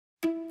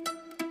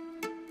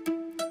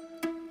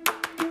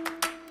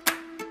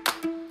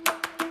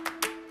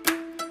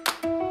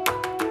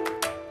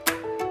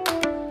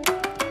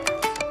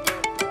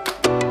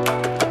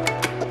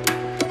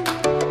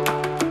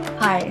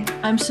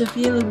I'm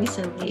Sophia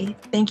Louisa Lee.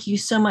 Thank you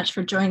so much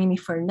for joining me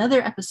for another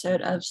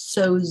episode of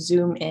So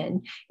Zoom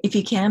In. If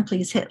you can,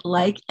 please hit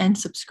like and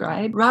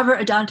subscribe. Robert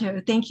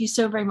Adanto, thank you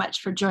so very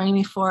much for joining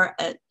me for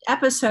an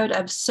episode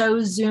of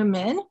So Zoom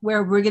In,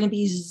 where we're going to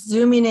be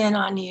zooming in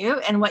on you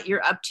and what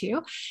you're up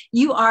to.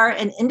 You are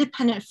an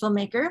independent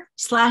filmmaker /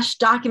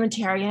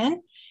 documentarian,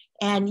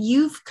 and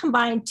you've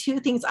combined two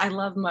things I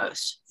love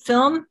most,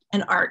 film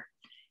and art.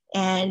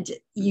 And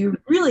you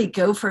really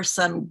go for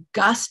some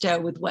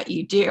gusto with what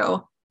you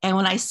do. And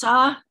when I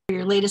saw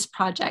your latest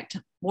project,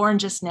 Born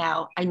Just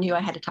Now, I knew I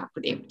had to talk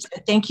with you. So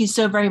thank you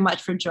so very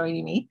much for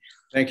joining me.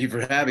 Thank you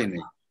for having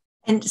me.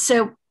 And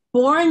so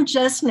Born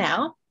Just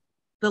Now,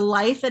 the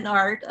life and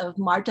art of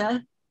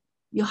Marta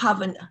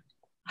Jovanovic.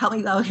 Help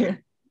me out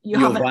here.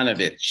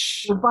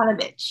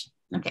 Jovanovic.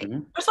 Okay.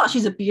 Mm-hmm. First of all,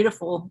 she's a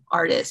beautiful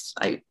artist.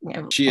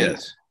 She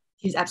is.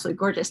 She's absolutely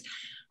gorgeous.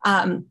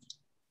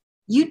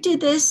 You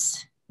did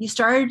this. You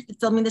started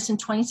filming this in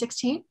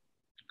 2016?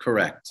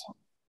 Correct.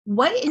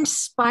 What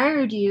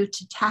inspired you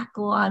to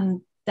tackle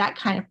on that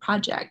kind of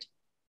project?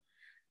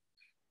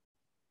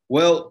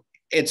 Well,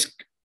 it's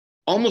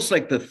almost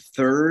like the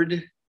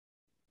third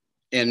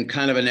in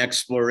kind of an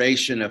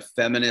exploration of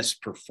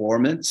feminist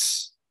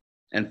performance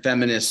and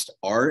feminist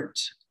art.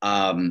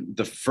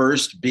 The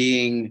first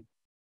being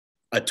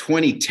a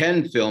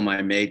 2010 film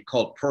I made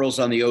called Pearls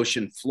on the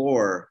Ocean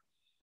Floor,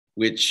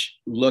 which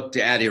looked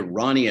at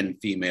Iranian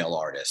female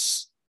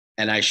artists.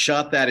 And I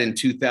shot that in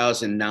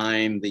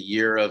 2009, the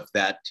year of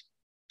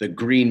the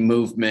Green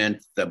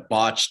Movement, the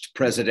botched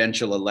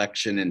presidential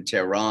election in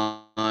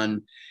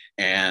Tehran,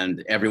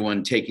 and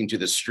everyone taking to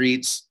the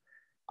streets.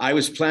 I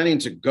was planning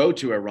to go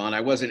to Iran.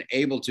 I wasn't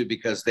able to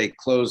because they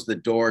closed the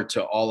door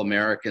to all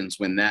Americans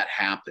when that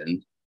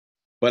happened.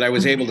 But I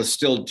was able to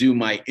still do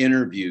my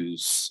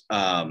interviews.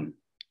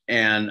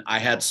 And I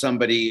had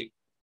somebody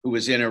who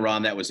was in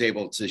Iran that was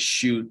able to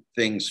shoot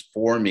things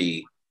for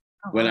me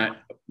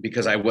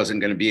because I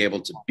wasn't going to be able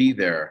to be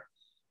there.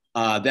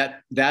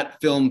 That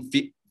film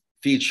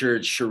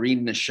featured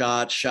Shireen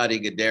Nishat,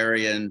 Shadi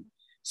Gadarian,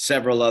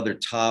 several other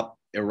top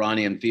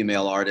Iranian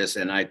female artists,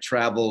 and I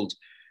traveled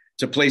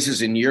to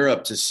places in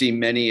Europe to see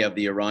many of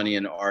the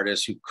Iranian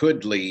artists who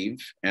could leave,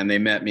 and they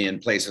met me in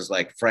places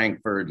like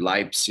Frankfurt,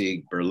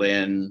 Leipzig,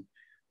 Berlin,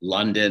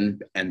 London,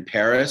 and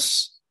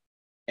Paris.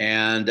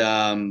 And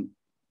I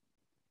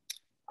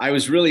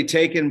was really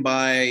taken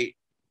by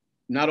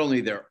not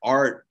only their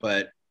art,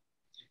 but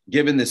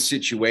given the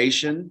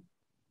situation,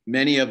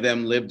 many of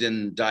them lived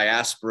in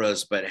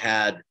diasporas, but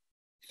had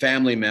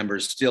family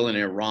members still in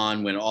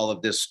Iran when all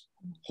of this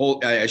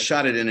I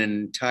shot it in an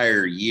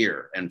entire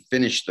year and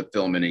finished the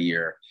film in a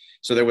year.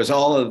 So there was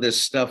all of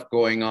this stuff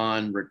going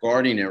on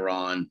regarding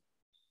Iran,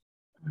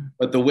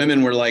 but the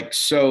women were like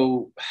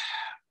so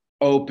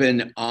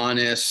open,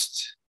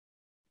 honest,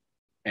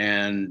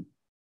 and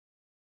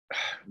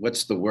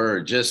what's the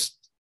word? Just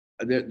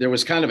there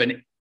was kind of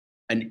an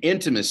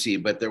intimacy,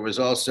 but there was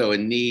also a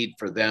need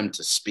for them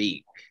to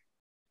speak.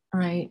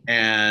 Right.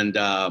 And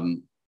I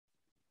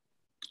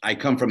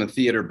come from a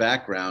theater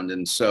background,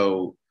 and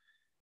so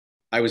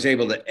I was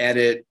able to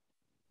edit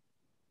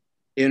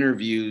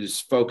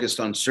interviews focused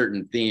on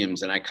certain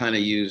themes, and I kind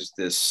of used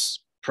this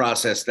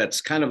process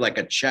that's kind of like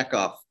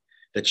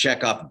the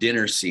Chekhov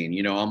dinner scene.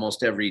 You know,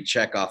 almost every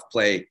Chekhov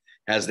play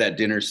has that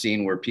dinner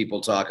scene where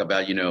people talk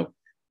about, you know,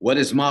 what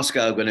is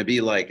Moscow going to be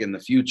like in the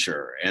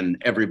future?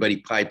 And everybody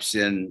pipes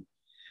in.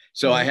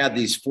 So I had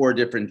these 4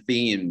 different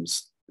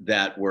themes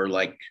that were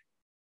like,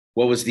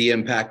 what was the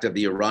impact of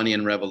the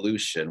Iranian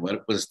Revolution?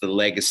 What was the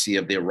legacy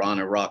of the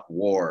Iran-Iraq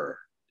War?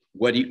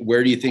 Where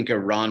do you think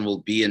Iran will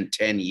be in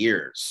 10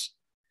 years?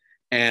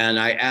 And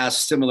I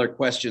asked similar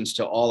questions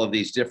to all of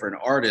these different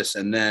artists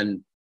and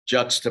then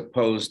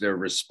juxtaposed their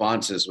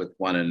responses with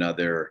one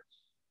another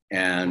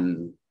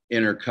and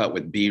intercut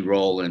with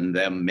B-roll and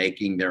them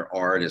making their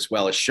art as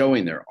well as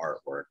showing their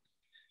artwork.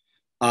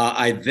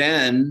 I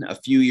then, a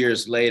few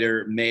years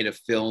later, made a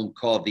film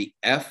called The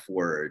F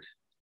Word,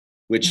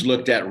 which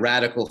looked at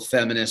radical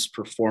feminist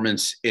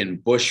performance in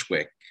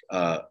Bushwick,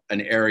 an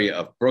area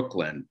of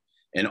Brooklyn.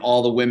 And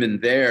all the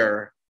women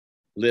there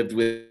lived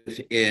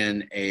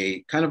within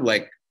a kind of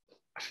like,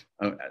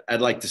 I'd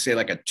like to say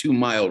like a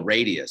 2-mile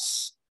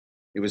radius.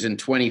 It was in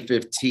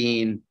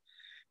 2015.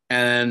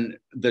 And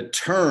the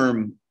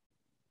term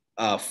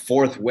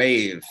fourth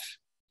wave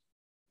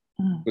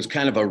was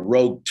kind of a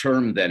rogue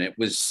term then. It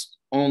was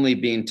only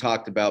being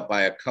talked about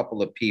by a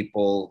couple of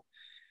people.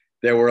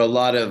 There were a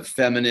lot of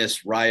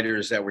feminist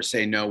writers that were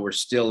saying, no, we're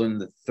still in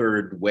the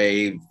third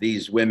wave.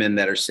 These women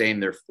that are saying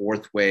they're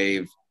fourth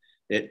wave,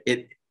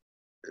 it's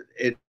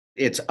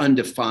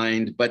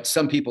undefined, but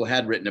some people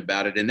had written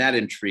about it, and that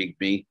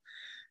intrigued me.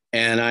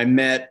 And I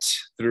met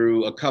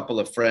through a couple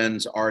of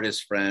friends,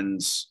 artist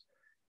friends,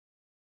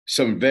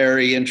 some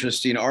very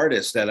interesting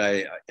artists that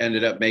I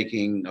ended up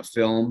making a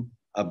film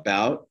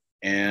about.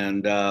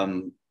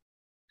 And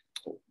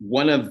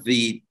one of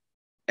the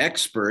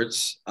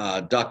experts,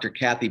 Dr.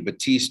 Kathy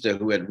Batista,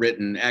 who had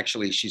written,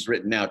 actually, she's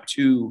written now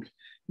 2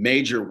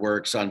 major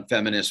works on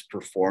feminist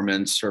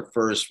performance. Her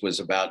first was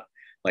about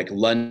like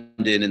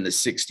London in the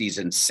 60s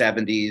and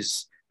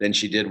 70s. Then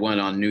she did one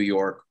on New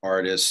York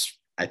artists.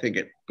 I think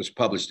it was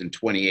published in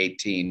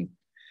 2018.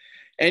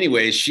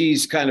 Anyway,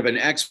 she's kind of an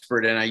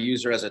expert, and I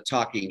use her as a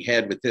talking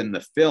head within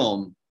the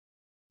film.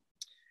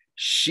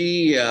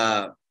 She,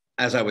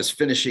 as I was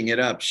finishing it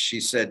up, she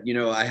said, you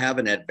know, I have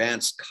an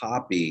advanced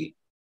copy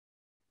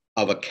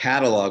of a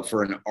catalog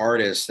for an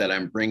artist that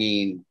I'm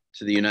bringing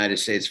to the United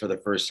States for the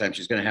first time.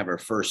 She's going to have her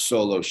first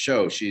solo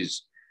show.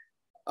 She's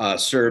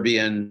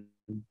Serbian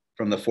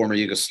from the former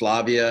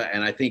Yugoslavia,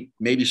 and I think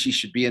maybe she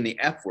should be in the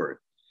F word.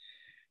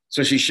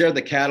 So she shared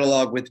the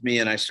catalog with me,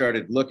 and I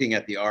started looking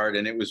at the art,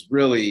 and it was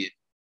really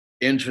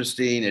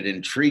interesting. It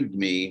intrigued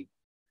me,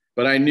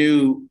 but I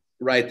knew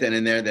right then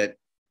and there that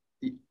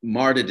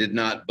Marta did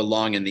not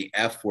belong in the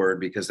F word,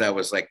 because that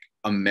was like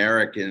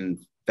American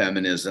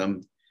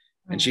feminism.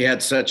 And she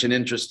had such an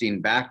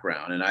interesting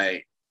background. And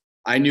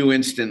I knew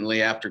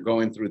instantly after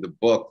going through the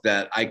book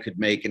that I could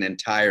make an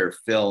entire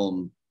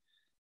film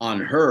on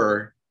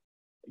her,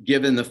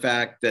 given the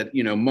fact that,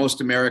 you know,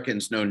 most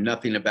Americans know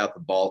nothing about the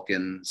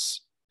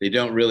Balkans. They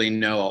don't really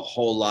know a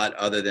whole lot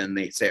other than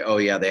they say, oh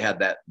yeah, they had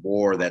that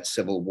war, that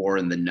civil war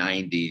in the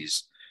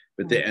 90s.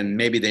 But and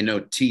maybe they know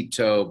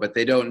Tito, but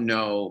they don't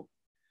know,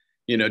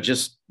 you know,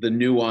 just the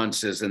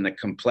nuances and the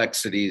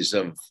complexities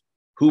of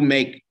who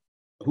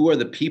are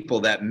the people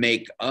that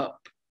make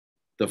up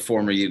the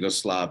former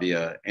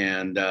Yugoslavia.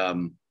 And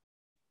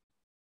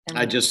when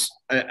I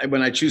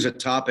choose a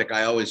topic,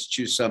 I always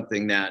choose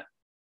something that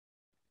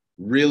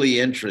really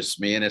interests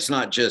me. And it's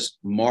not just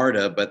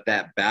Marta, but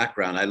that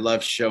background. I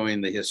love showing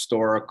the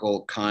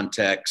historical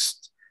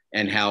context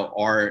and how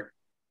art,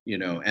 you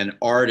know, and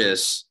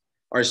artists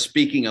are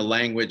speaking a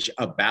language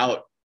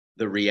about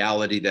the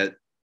reality that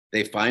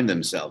they find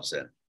themselves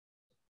in.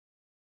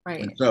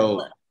 Right. And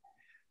so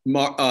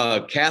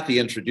Kathy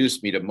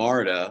introduced me to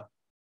Marta,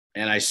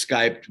 and I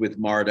Skyped with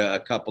Marta a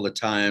couple of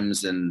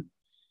times and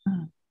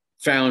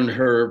found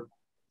her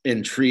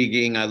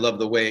intriguing. I love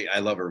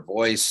her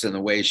voice and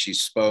the way she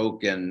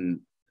spoke.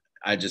 And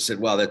I just said,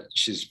 well,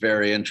 she's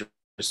very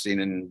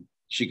interesting, and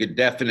she could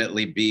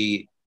definitely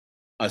be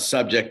a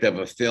subject of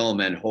a film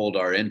and hold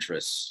our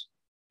interests.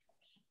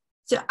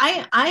 So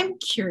I'm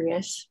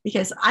curious,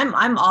 because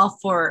I'm all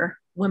for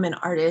women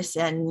artists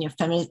and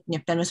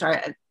feminist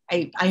art.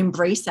 I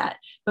embrace that.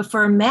 But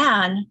for a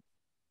man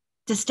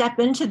to step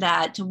into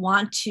that, to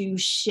want to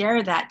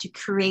share that, to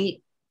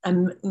create a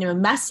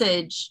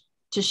message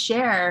to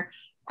share,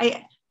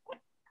 I'm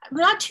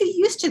not too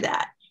used to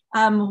that.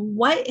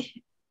 What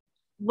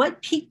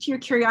piqued your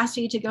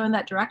curiosity to go in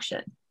that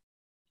direction?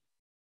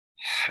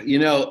 You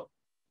know,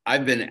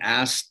 I've been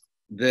asked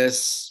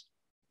this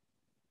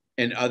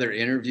in other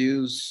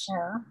interviews,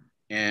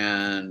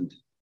 and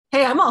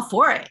hey, I'm all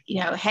for it.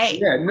 You know, hey.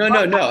 Yeah, no.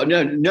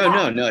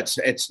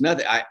 It's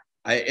nothing.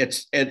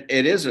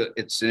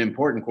 It's an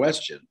important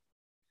question,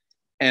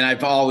 and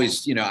I've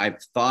always, you know, I've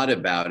thought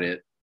about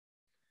it,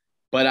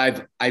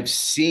 but I've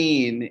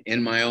seen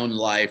in my own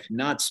life,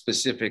 not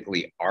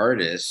specifically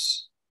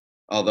artists,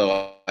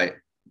 although I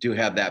do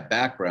have that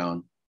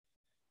background.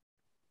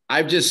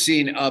 I've just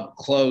seen up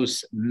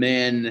close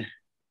men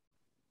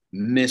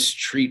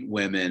mistreat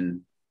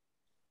women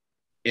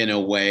in a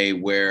way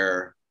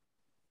where,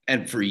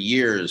 and for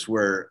years,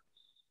 where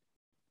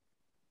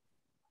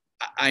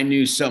I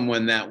knew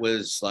someone that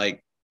was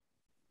like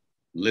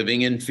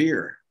living in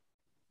fear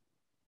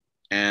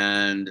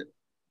and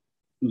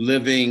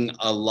living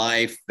a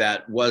life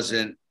that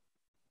wasn't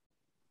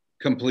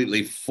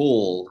completely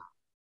full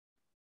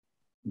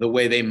the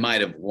way they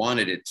might have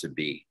wanted it to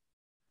be.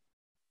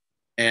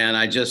 And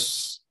I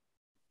just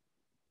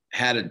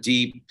had a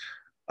deep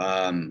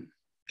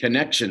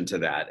connection to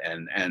that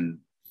and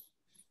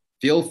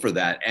feel for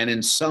that. And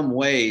in some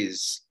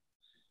ways,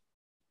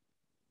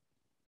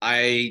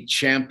 I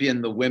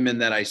champion the women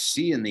that I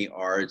see in the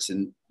arts,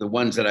 and the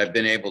ones that I've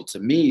been able to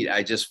meet,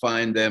 I just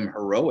find them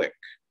heroic.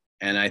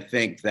 And I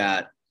think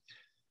that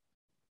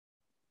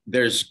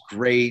there's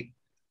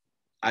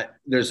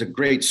a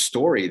great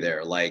story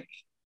there. Like,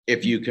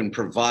 if you can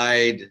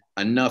provide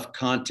enough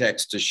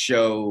context to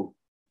show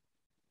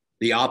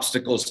the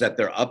obstacles that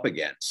they're up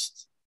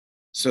against,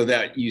 so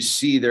that you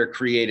see their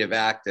creative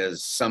act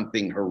as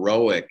something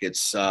heroic.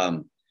 It's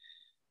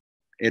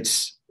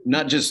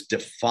not just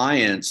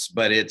defiance,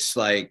 but it's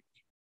like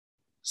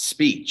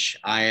speech.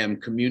 I am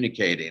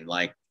communicating,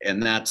 like,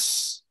 and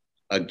that's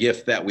a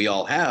gift that we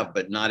all have,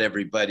 but not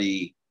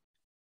everybody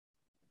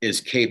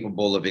is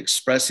capable of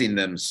expressing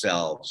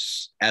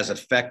themselves as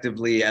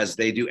effectively as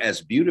they do,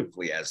 as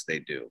beautifully as they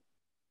do.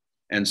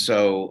 And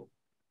so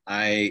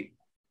I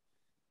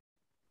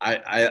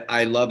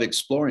love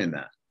exploring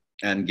that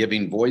and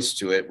giving voice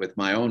to it with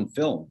my own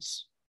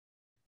films.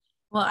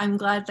 Well, I'm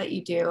glad that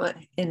you do.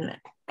 And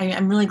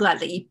I'm really glad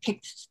that you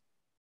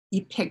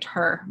picked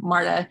her,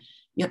 Marta.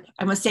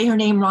 I must say her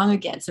name wrong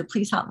again, so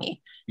please help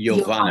me.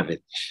 Jovanovic.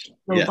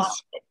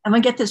 Yes. I'm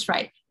gonna get this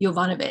right.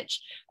 Jovanovic.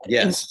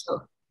 Yes.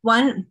 So,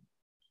 one,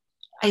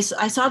 I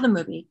saw the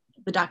movie,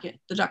 the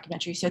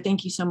documentary. So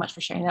thank you so much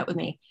for sharing that with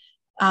me.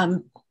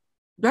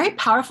 very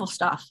powerful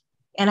stuff.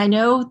 And I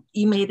know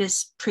you made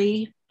this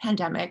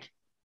pre-pandemic.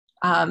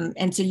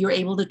 And so you were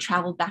able to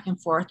travel back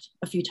and forth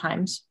a few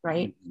times,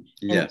 right?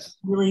 Yes.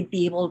 And really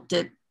be able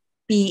to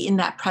be in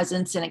that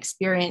presence and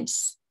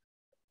experience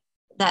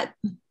that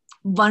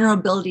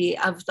vulnerability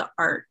of the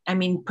art. I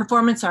mean,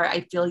 performance art,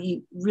 I feel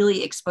you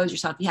really expose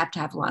yourself. You have to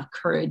have a lot of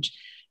courage.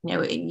 You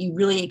know, you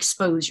really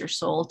expose your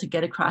soul to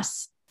get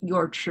across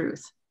your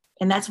truth.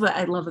 And that's what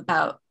I love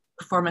about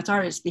performance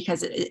art, is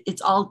because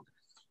it's all,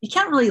 you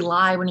can't really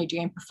lie when you're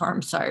doing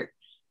performance art.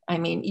 I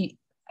mean,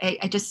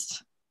 I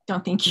just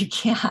don't think you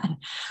can,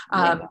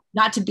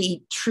 not to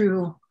be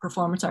true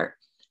performance art.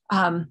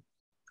 But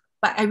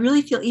I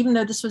really feel, even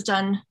though this was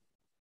done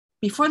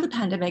before the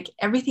pandemic,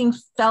 everything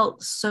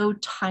felt so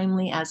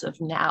timely as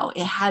of now.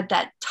 It had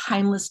that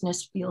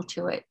timelessness feel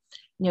to it.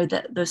 You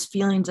know, those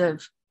feelings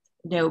of,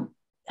 you know,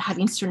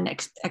 having certain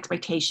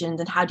expectations,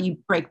 and how do you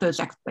break those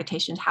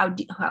expectations? How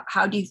do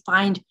you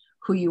find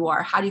who you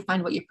are? How do you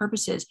find what your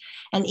purpose is?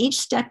 And each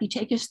step you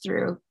take us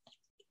through,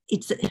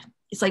 it's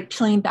like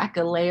peeling back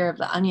a layer of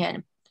the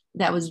onion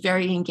that was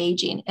very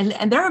engaging.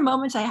 And there are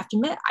moments, I have to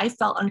admit, I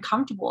felt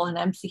uncomfortable, and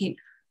I'm thinking,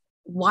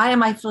 why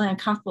am I feeling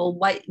uncomfortable?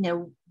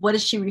 What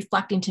is she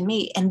reflecting to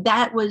me? And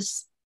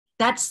that's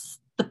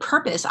the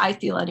purpose, I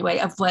feel anyway,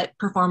 of what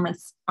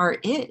performance art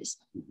is,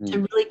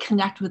 to really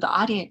connect with the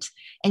audience.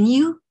 And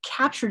you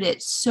captured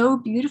it so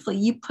beautifully.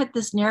 You put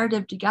this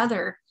narrative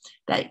together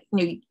that,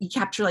 you know, you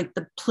capture like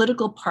the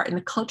political part and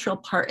the cultural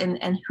part,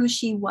 and who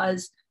she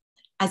was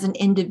as an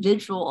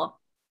individual,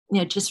 you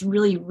know, just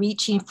really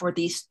reaching for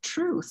these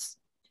truths.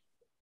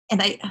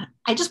 And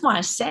I just want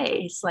to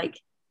say, it's like,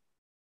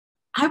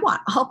 I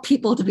want all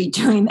people to be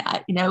doing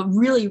that, you know,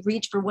 really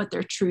reach for what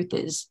their truth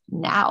is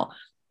now.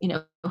 You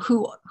know,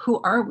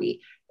 who are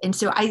we? And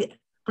so when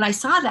I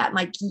saw that, I'm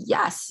like,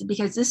 yes,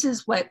 because this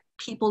is what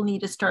people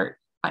need to start.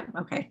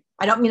 Okay,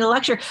 I don't mean to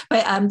lecture,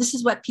 but this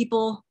is what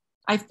people,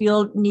 I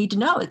feel, need to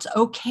know. It's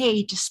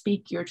okay to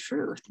speak your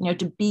truth, you know,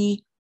 to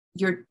be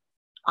your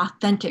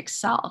authentic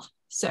self.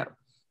 So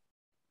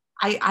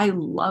I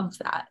love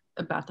that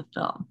about the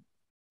film.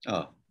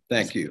 Oh,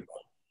 thank you.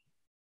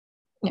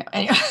 Yeah.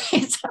 Anyway,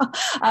 so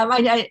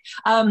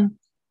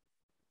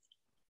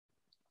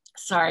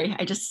sorry,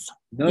 I just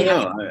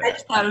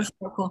thought it was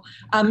so cool.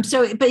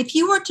 So, but if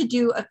you were to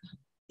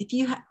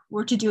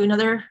do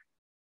another,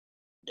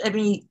 I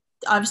mean,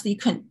 obviously you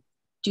couldn't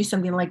do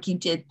something like you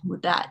did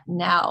with that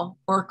now,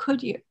 or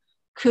could you?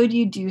 Could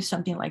you do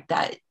something like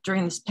that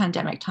during this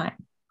pandemic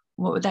time?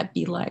 What would that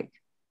be like?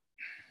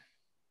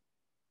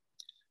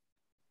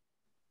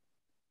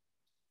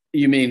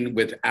 You mean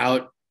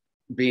without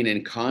being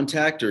in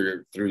contact,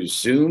 or through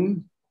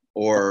Zoom,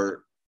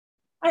 or?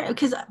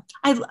 Because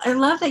I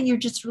love that you're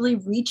just really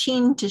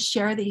reaching to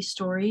share these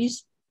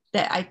stories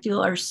that I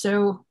feel are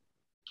so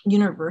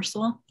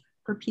universal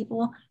for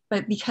people.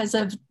 But because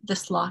of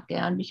this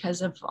lockdown,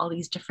 because of all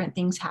these different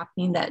things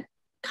happening that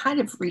kind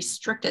of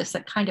restrict us,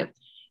 that kind of,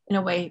 in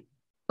a way,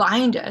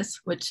 bind us,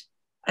 which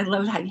I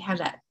love how you have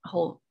that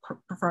whole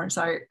performance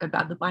art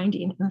about the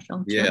binding in the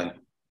film too. Yeah.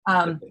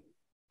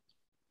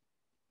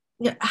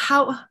 Yeah.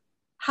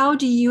 How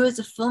do you as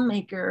a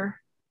filmmaker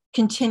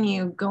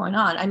continue going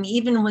on? I mean,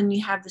 even when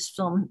you have this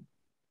film,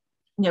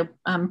 you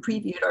know,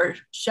 previewed or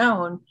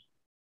shown,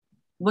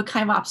 what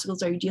kind of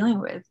obstacles are you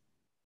dealing with?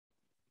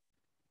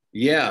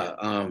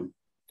 Yeah.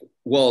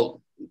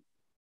 Well,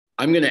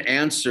 I'm going to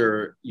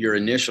answer your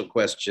initial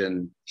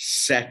question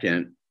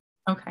second.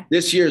 Okay.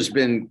 This year's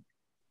been,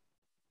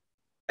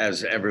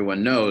 as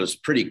everyone knows,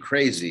 pretty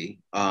crazy.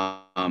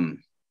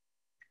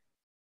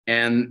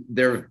 And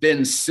there have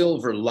been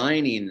silver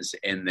linings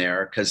in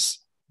there, because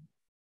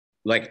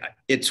like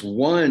it's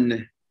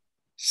won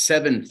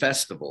 7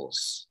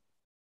 festivals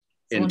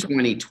in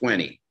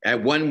 2020.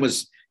 One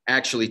was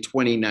actually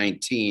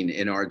 2019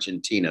 in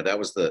Argentina. That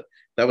was the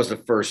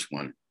first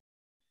one.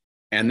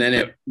 And then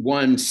it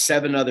won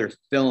 7 other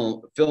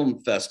film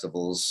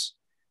festivals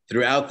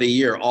throughout the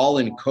year, all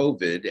in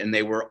COVID, and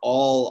they were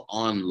all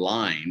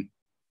online.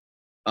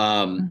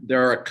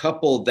 There are a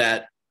couple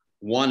that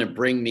want to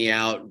bring me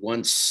out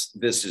once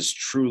this is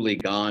truly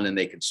gone and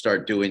they can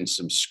start doing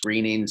some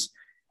screenings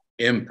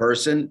in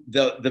person.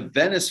 The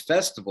Venice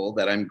Festival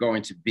that I'm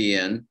going to be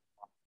in,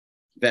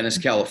 Venice,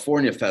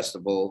 California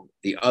Festival,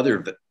 the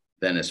Other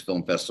Venice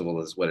Film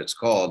Festival is what it's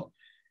called.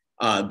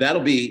 That'll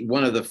be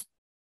one of the,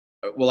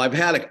 well, I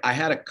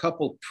had a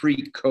couple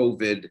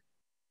pre-COVID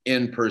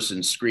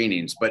in-person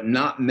screenings, but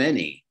not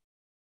many.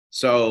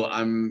 So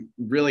I'm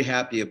really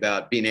happy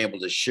about being able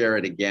to share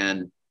it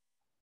again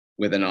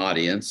with an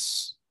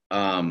audience.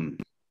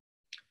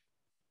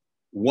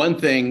 One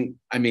thing,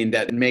 I mean,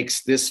 that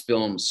makes this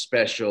film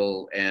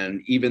special,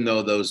 and even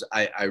though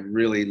I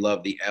really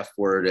love the F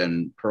Word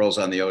and Pearls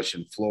on the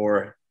Ocean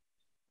Floor,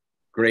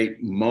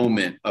 great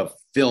moment of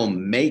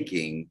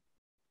filmmaking.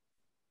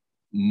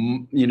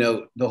 You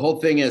know, the whole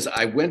thing is,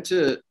 I went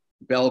to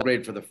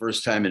Belgrade for the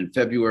first time in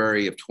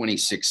February of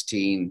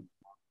 2016,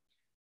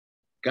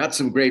 got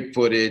some great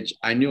footage.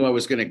 I knew I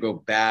was going to go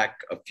back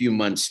a few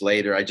months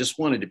later. I just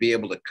wanted to be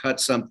able to cut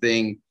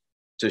something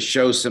to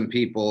show some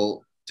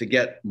people to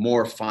get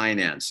more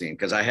financing,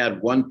 because I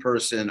had one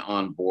person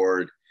on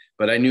board,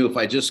 but I knew if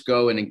I just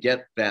go in and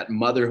get that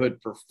motherhood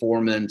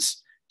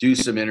performance, do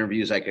some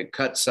interviews, I could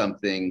cut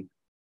something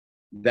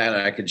that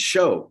I could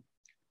show.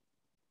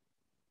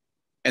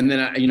 And then,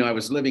 I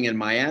was living in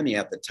Miami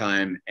at the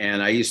time,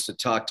 and I used to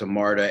talk to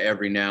Marta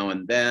every now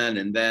and then.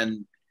 And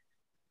then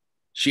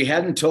she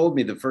hadn't told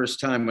me the first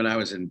time when I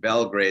was in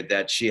Belgrade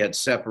that she had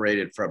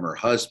separated from her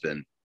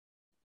husband.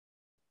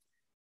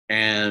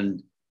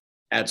 And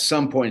at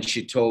some point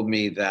she told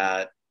me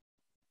that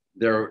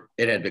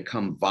it had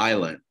become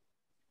violent,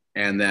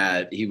 and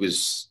that he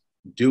was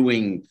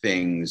doing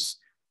things,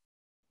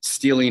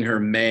 stealing her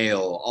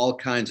mail, all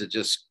kinds of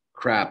just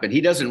crap. And he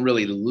doesn't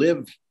really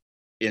live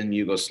in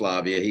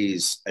Yugoslavia.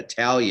 He's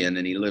Italian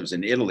and he lives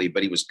in Italy,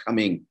 but he was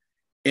coming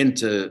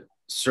into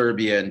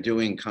Serbia and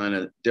doing kind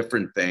of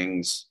different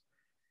things.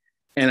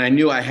 And I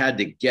knew I had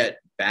to get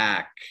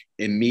back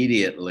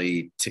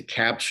immediately to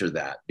capture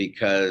that,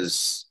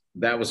 because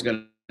that was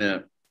going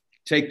to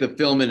take the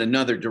film in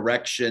another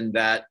direction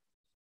that,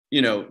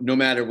 no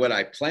matter what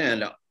I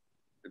planned,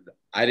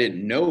 I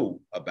didn't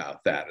know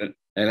about that.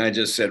 And I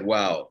just said,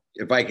 wow,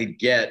 if I could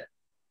get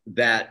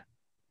that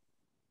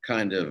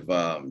kind of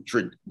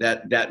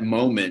that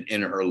moment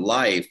in her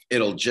life,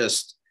 it'll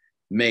just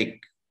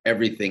make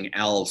everything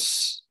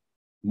else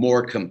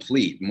more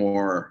complete,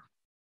 more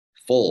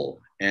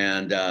full.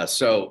 And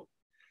so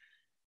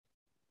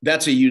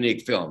that's a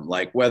unique film.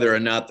 Like, whether or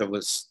not there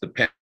was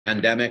the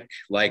pandemic,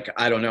 like,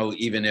 I don't know,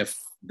 even if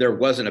there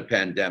wasn't a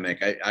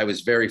pandemic, I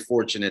was very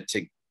fortunate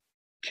to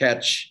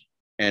catch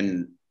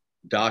and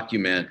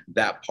document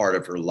that part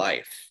of her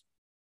life,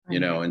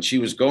 and she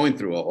was going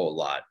through a whole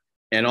lot.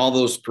 And all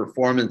those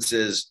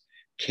performances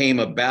came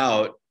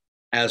about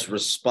as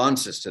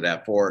responses to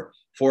that.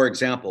 For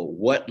example,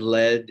 what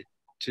led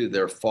to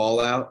their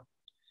fallout?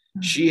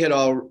 Mm-hmm.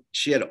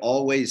 She had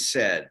always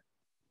said,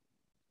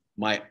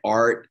 my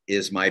art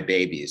is my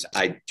babies.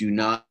 I do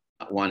not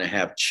want to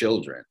have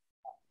children.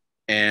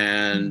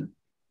 And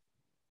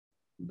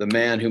the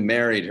man who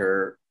married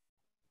her,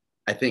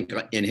 I think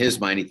in his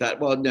mind, he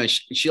thought, well, no,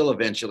 she'll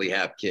eventually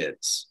have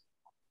kids.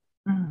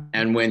 Mm-hmm.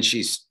 And when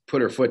she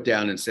put her foot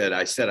down and said,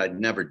 I said I'd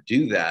never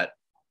do that,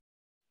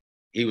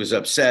 he was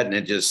upset, and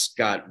it just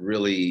got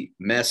really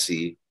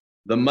messy.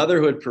 The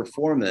motherhood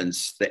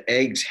performance, the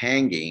eggs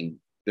hanging,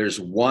 there's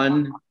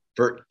one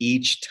for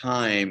each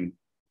time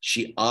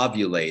she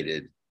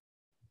ovulated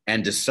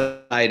and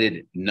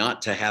decided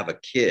not to have a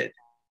kid.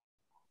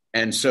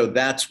 And so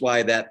that's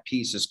why that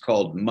piece is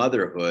called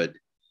Motherhood.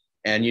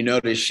 And you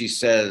notice she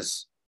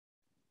says,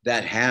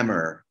 that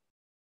hammer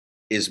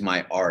is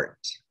my art.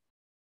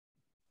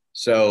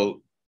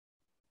 So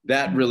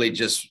that really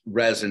just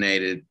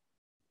resonated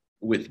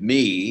with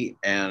me.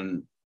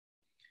 And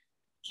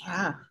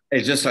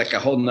it's just like a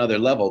whole nother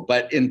level.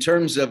 But in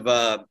terms of,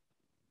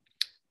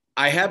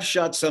 I have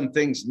shot some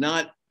things,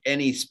 not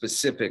any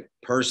specific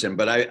person,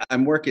 but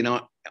I'm working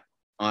on,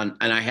 and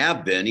I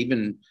have been,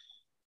 even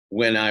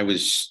when I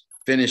was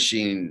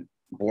finishing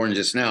Born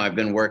Just Now, I've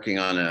been working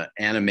on an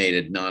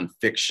animated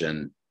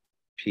nonfiction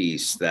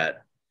piece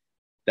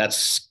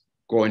that's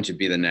going to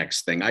be the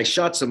next thing. I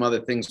shot some other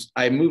things.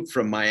 I moved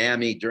from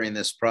Miami during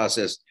this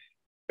process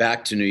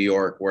back to New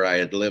York, where I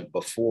had lived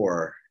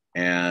before,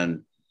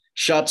 and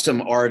shot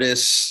some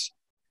artists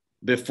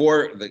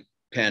before the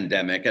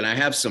pandemic. And I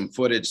have some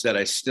footage that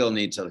I still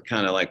need to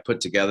kind of like put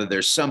together.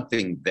 There's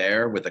something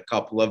there with a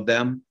couple of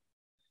them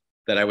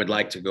that I would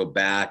like to go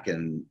back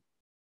and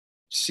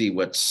see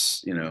what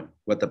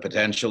the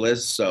potential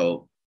is.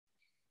 So,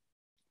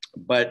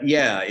 but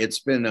yeah, it's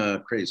been a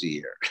crazy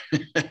year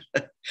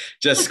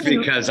just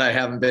because I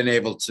haven't been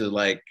able to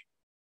like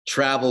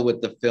travel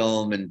with the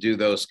film and do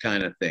those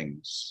kind of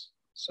things.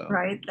 So,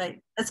 right.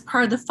 Like, that's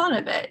part of the fun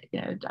of it,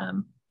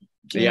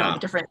 doing all the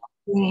different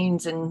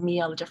scenes and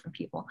meet all the different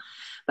people.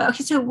 But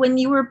okay, so when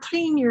you were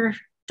putting your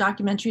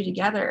documentary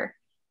together,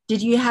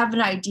 did you have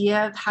an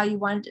idea of how you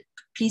wanted to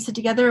piece it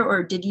together,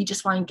 or did you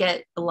just want to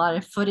get a lot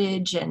of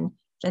footage and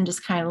then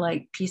just kind of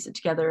like piece it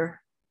together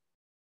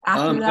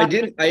after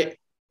that?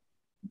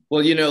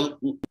 Well,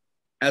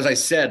 as I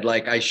said,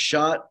 like I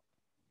shot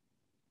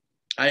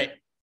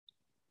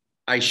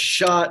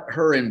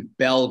her in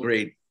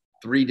Belgrade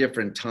 3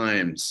 different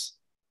times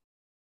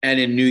and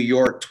in New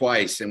York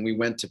twice, and we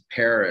went to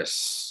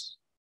Paris.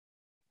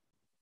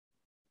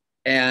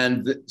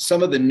 And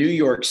some of the New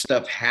York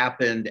stuff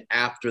happened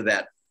after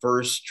that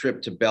first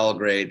trip to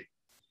Belgrade.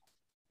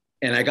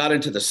 And I got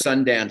into the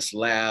Sundance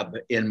lab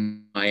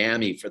in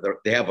Miami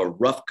they have a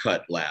rough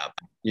cut lab,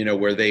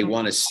 where they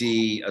want to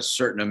see a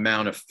certain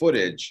amount of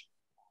footage.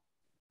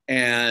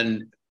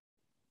 And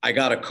I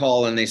got a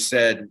call and they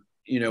said,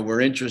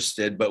 we're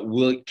interested, but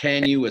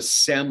can you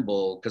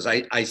assemble? Because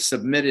I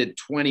submitted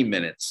 20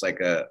 minutes, like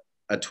a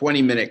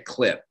 20-minute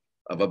clip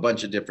of a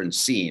bunch of different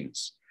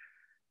scenes.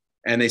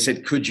 And they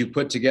said, could you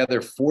put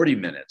together 40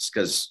 minutes?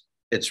 Because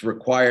it's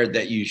required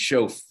that you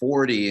show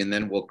 40 and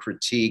then we'll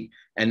critique.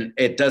 And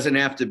it doesn't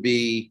have to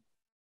be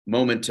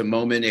moment to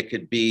moment. It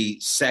could be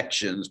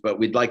sections, but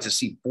we'd like to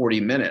see 40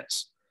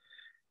 minutes.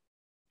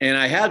 And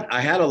I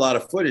had a lot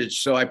of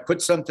footage, so I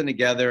put something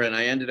together and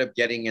I ended up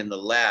getting in the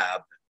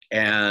lab,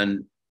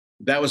 and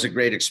that was a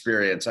great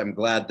experience. I'm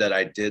glad that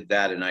I did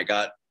that, and I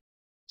got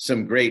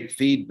some great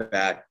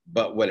feedback.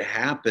 But what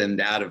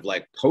happened out of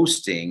like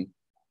posting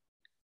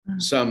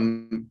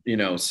some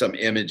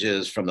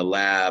images from the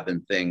lab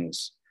and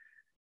things,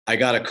 I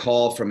got a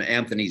call from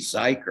Anthony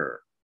Zeiker.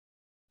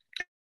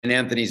 And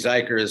Anthony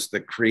Zeiker is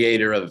the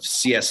creator of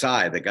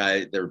CSI, the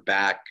guy, they're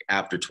back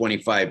after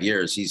 25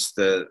 years. He's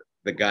the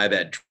guy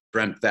that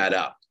dreamt that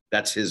up.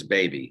 That's his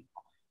baby.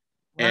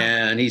 Wow.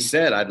 And he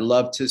said, I'd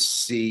love to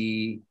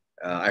see,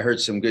 I heard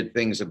some good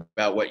things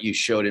about what you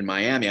showed in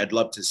Miami. I'd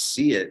love to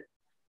see it.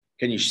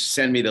 Can you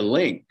send me the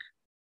link?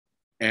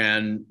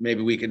 And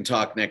maybe we can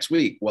talk next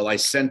week. Well, I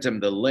sent him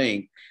the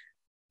link,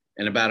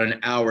 and about an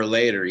hour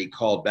later, he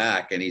called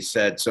back and he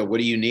said, so what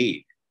do you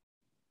need?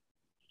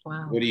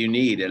 Wow. What do you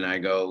need? And I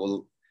go,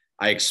 well,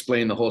 I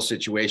explained the whole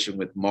situation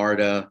with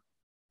Marta.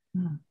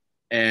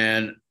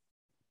 And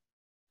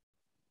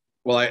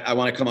well, I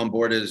want to come on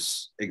board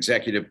as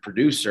executive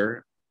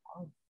producer.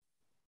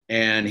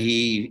 And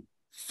he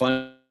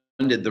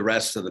funded the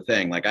rest of the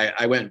thing. Like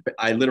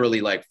I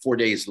literally like 4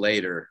 days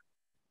later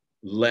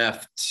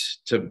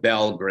left to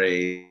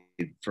Belgrade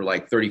for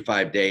like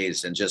 35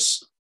 days and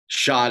just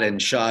shot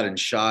and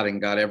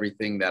got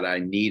everything that I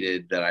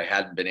needed that I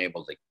hadn't been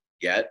able to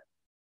get.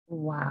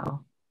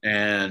 Wow.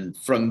 And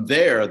from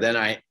there, then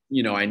I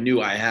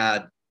knew I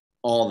had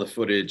all the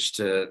footage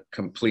to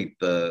complete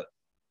the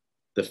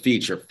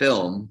feature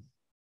film.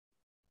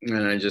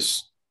 And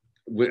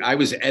I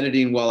was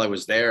editing while I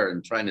was there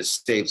and trying to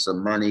save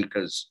some money,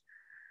 because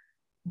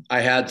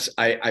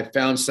I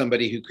found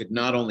somebody who could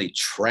not only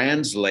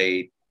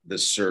translate the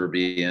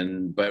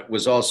Serbian, but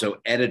was also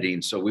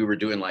editing. So we were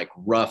doing like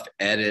rough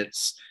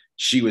edits.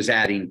 She was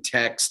adding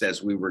text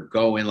as we were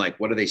going, like,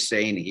 what are they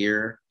saying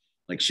here?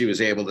 Like she was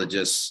able to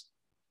just,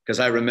 because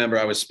I remember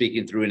I was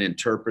speaking through an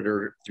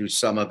interpreter through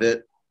some of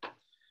it.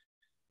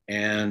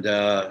 And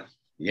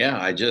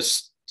yeah,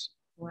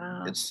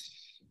 wow. That's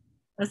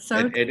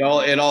so it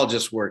all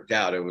just worked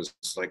out. It was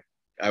like,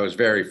 I was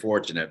very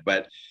fortunate.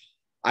 But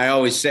I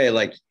always say,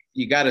 like,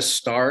 you got to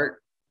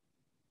start,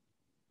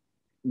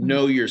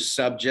 know your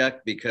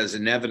subject, because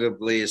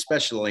inevitably,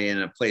 especially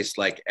in a place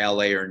like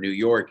LA or New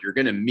York, you're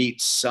going to meet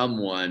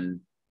someone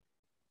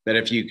that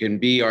if you can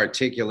be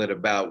articulate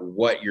about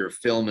what your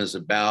film is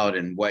about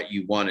and what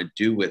you want to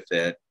do with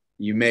it,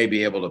 you may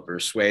be able to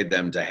persuade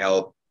them to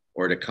help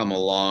or to come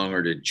along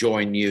or to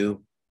join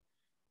you.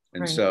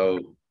 And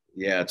so,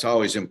 yeah, it's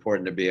always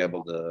important to be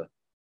able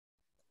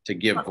to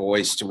give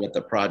voice to what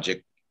the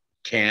project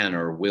can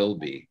or will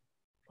be.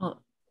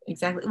 Well,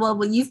 exactly. Well,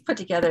 what you've put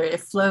together, it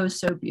flows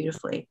so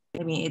beautifully.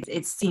 I mean,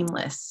 it's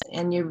seamless,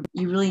 and you're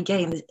really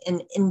getting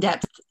an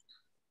in-depth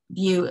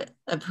view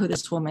of who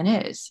this woman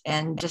is,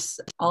 and just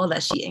all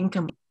that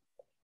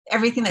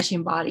everything that she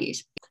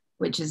embodies,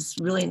 which is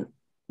really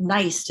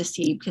nice to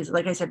see, because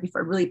like I said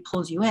before, it really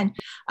pulls you in.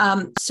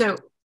 So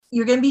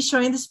you're going to be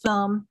showing this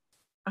film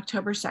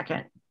October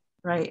 2nd,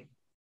 right?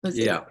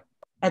 Yeah.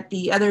 At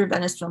the Other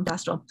Venice Film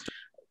Festival.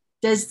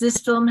 Does this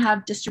film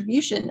have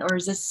distribution, or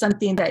is this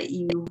something that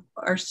you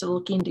are still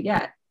looking to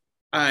get?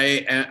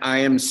 I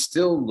am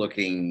still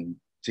looking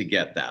to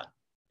get that.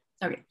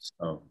 Okay.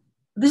 So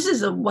this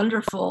is a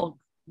wonderful,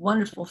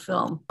 wonderful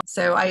film.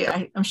 So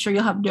I'm sure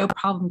you'll have no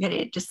problem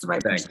getting it just the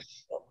right person.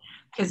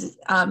 Because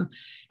and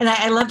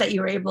I love that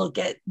you were able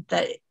to get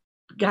that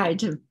guy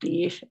to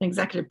be an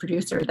executive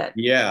producer.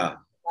 Yeah.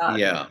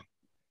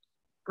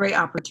 Great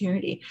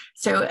opportunity.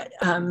 So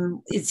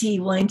is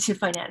he willing to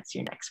finance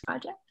your next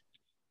project?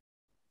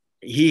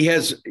 He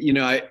has,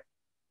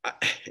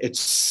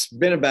 it's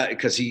been about,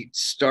 because he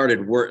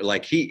started work,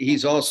 like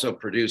he's also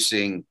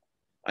producing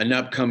an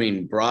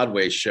upcoming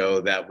Broadway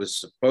show that was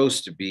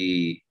supposed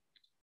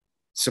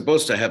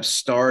to have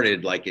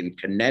started like in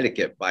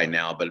Connecticut by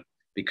now, but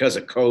because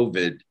of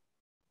COVID,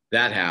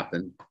 that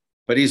happened.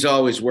 But he's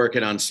always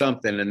working on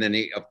something. And then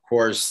of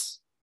course,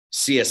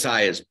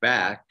 CSI is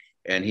back,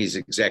 and he's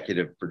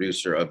executive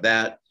producer of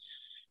that.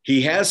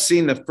 He has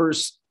seen the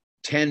first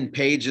 10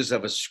 pages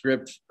of a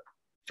script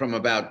from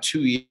about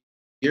 2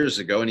 years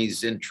ago, and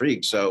he's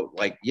intrigued. So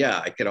like, yeah,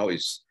 I could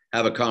always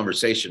have a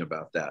conversation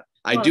about that.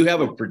 I do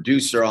have a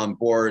producer on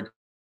board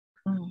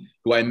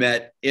who I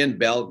met in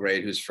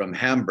Belgrade, who's from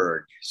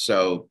Hamburg.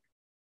 So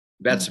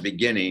that's the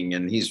beginning.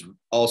 And he's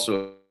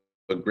also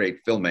a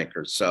great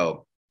filmmaker.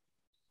 So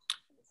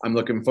I'm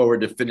looking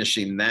forward to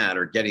finishing that,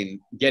 or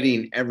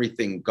getting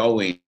everything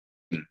going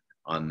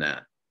on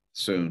that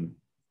soon.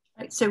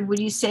 Right. So would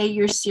you say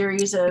your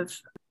series of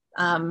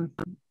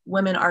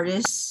women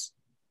artists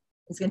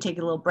is going to take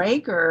a little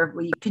break, or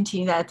will you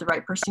continue that if the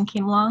right person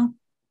came along?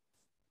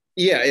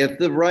 Yeah, if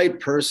the right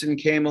person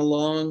came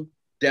along,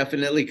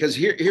 definitely. Because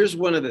here's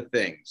one of the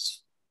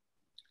things.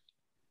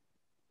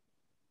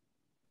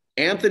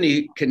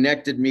 Anthony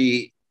connected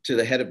me to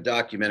the head of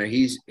documentary.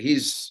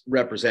 He's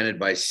represented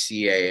by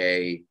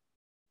CAA.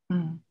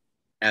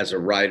 as a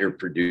writer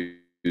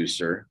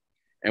producer.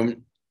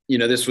 And, you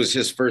know, this was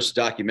his first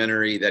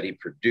documentary that he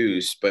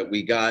produced, but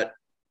we got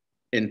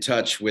in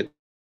touch with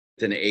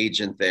an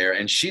agent there,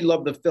 and she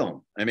loved the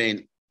film. I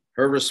mean,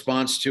 her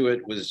response to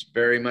it was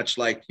very much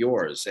like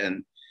yours.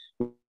 And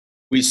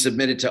we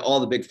submitted to all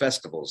the big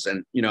festivals.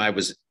 And, you know, I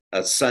was a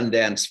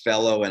Sundance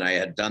fellow and I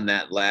had done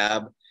that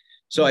lab.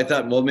 So I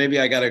thought, well, maybe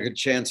I got a good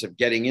chance of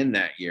getting in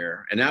that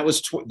year. And that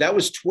was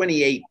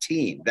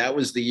 2018. That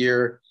was the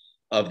year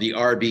of the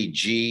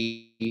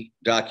RBG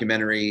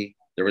documentary.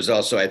 There was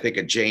also, I think,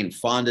 a Jane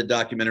Fonda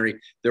documentary.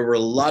 There were a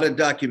lot of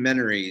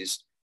documentaries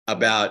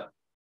about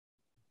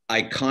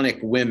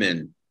iconic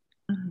women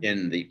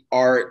in the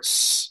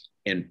arts,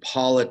 in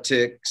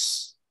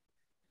politics.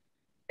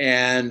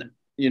 And,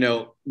 you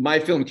know, my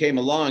film came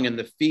along, and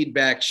the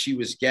feedback she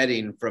was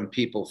getting from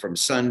people from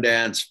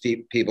Sundance,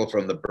 people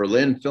from the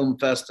Berlin Film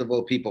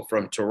Festival, people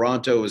from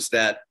Toronto, was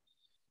that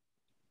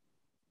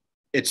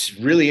it's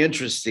really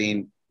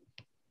interesting,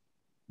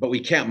 but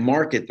we can't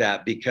market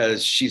that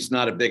because she's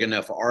not a big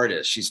enough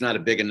artist. She's not a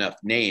big enough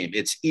name.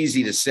 It's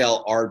easy to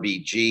sell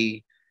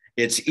RBG.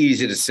 It's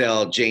easy to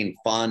sell Jane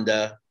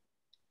Fonda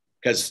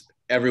because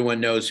everyone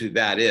knows who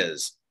that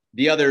is.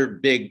 The other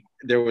big,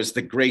 there was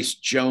the Grace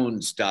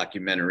Jones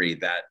documentary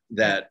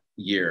that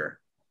year.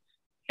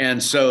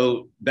 And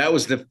so that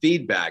was the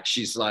feedback.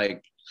 She's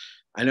like,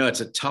 I know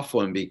it's a tough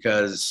one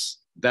because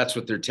that's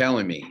what they're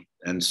telling me.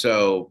 And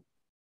so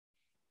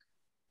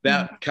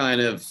that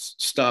kind of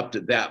stopped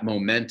at that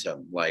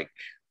momentum. Like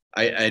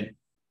I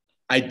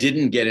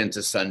didn't get into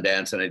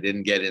Sundance and I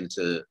didn't get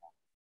into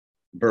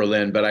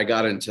Berlin, but I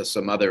got into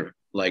some other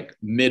like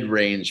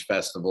mid-range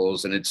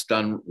festivals, and it's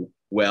done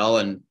well.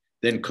 And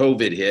then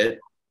COVID hit,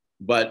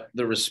 but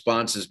the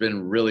response has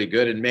been really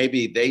good. And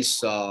maybe they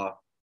saw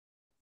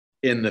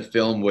in the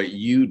film what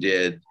you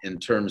did in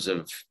terms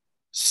of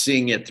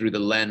seeing it through the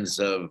lens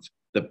of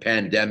the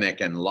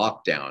pandemic and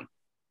lockdown.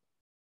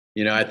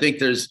 You know, I think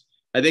there's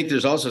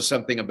also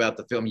something about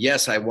the film.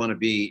 Yes, I want to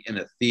be in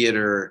a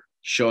theater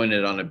showing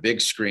it on a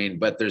big screen,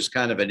 but there's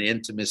kind of an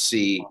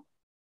intimacy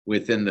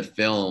within the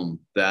film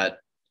that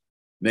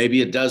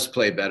maybe it does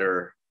play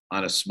better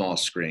on a small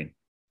screen.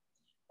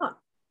 Well,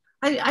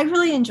 I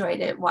really enjoyed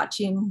it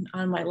watching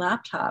on my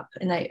laptop,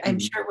 and I'm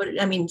sure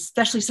I mean,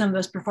 especially some of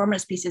those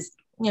performance pieces,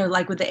 you know,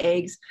 like with the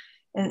eggs,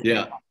 and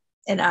yeah,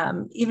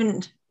 and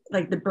even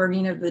like the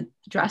burning of the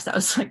dress, that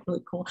was like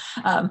really cool.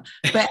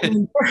 But I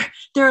mean,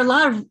 there are a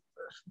lot of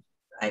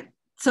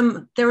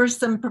there were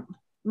some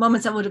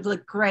moments that would have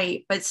looked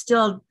great, but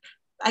still,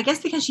 I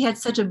guess because she had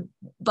such a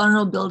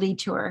vulnerability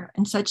to her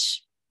and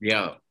such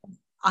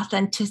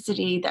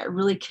authenticity that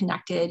really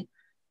connected.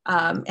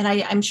 And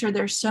I'm sure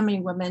there's so many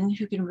women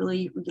who can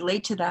really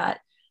relate to that.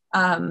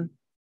 And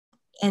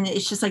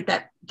it's just like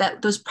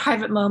that those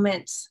private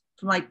moments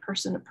from like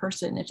person to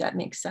person, if that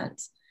makes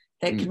sense,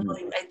 that can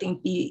really, I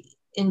think, be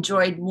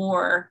enjoyed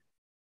more.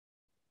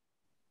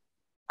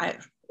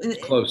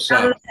 Close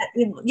up.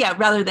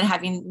 Rather than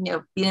having, you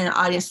know, being in an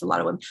audience with a lot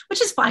of women,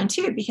 which is fine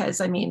too,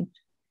 because I mean,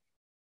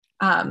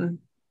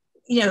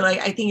 you know, like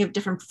I think of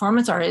different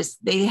performance artists,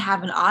 they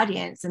have an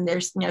audience and they're,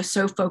 you know,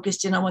 so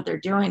focused in on what they're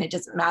doing, it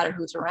doesn't matter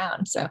who's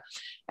around. So,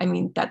 I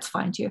mean, that's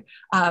fine too.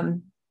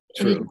 And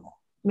it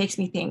makes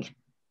me think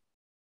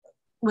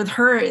with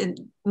her, and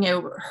you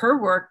know, her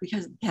work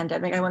because of the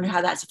pandemic, I wonder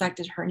how that's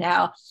affected her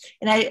now.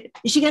 And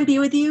is she going to be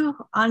with you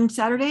on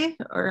Saturday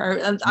or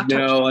October?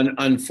 No,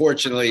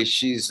 unfortunately,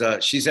 she's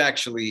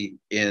actually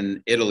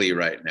in Italy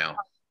right now.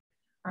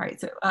 All right.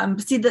 So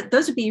see,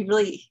 those would be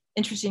really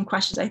interesting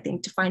questions, I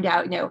think, to find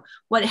out, you know,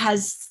 what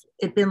has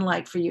it been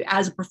like for you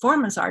as a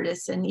performance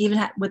artist, and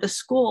even with a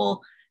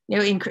school, you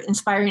know,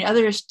 inspiring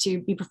others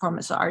to be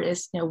performance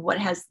artists, you know, what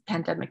has the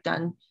pandemic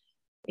done,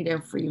 you know,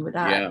 for you with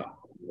that? Yeah.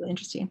 Really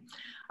interesting.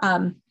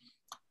 Well,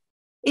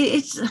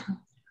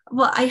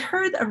 I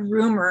heard a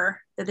rumor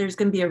that there's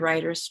going to be a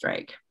writer's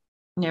strike,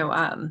 you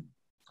know,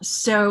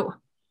 so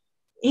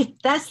if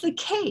that's the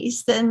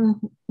case, then,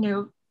 you know,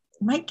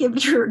 it might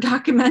give your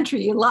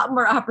documentary a lot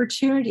more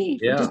opportunity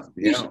for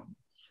distribution.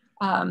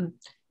 You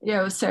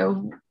know,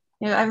 so,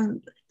 you know,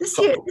 this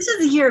is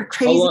a year of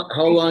crazy.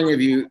 How long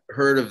have you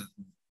heard of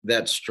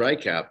that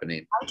strike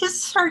happening? I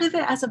just started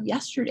it as of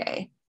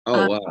yesterday.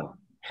 Oh, wow.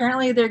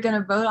 Apparently they're going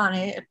to vote on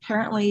it.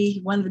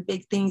 Apparently one of the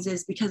big things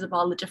is because of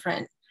all the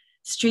different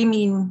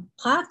streaming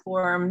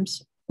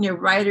platforms, you know,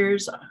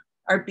 writers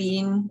are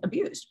being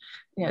abused.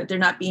 You know, they're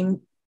not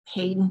being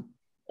paid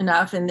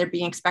enough and they're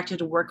being expected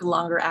to work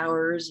longer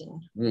hours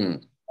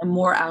and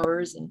more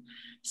hours. And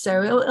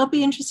so it'll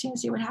be interesting to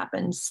see what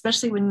happens,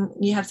 especially when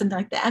you have something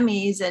like the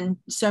Emmys and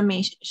so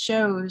many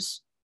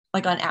shows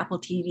like on Apple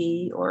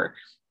TV or,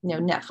 you know,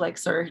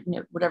 Netflix or, you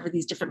know, whatever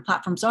these different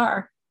platforms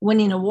are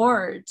winning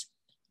awards.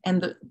 And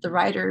the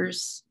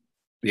writers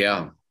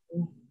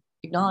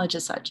acknowledge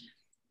as such,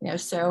 you know,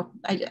 so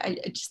I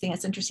just think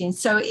that's interesting.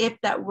 So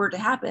if that were to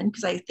happen,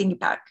 because I think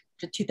back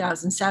to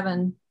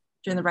 2007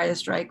 during the writer's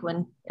strike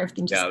when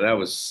everything just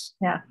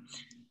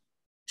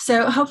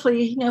so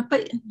hopefully, you know,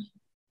 but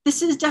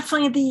this is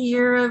definitely the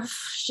year of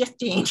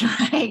shifting,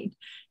 right?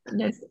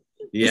 No,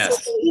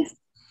 Yes.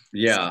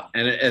 Yeah.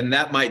 And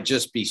that might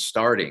just be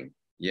starting,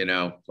 you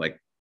know, like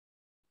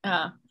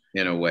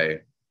in a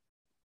way.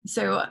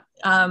 So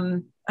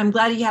I'm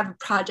glad you have a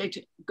project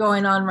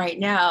going on right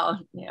now,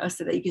 you know,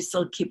 so that you can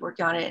still keep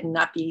working on it and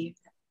not be,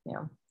 you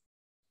know,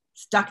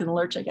 stuck in the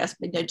lurch, I guess,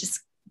 but, you know,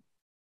 just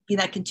be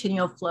that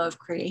continual flow of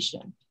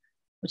creation,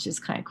 which is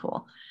kind of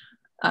cool.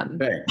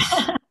 But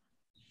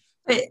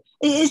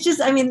it's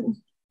just, I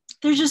mean,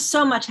 there's just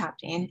so much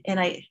happening. And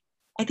I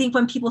think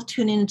when people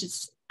tune into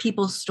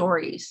people's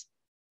stories,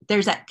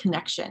 there's that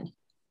connection.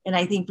 And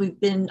I think we've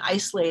been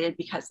isolated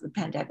because of the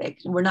pandemic.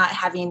 And we're not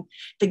having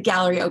the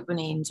gallery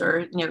openings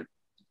or, you know,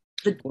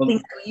 the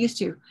things that we used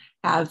to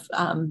have.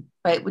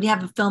 But when you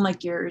have a film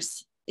like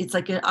yours, it's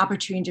like an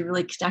opportunity to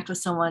really connect with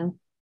someone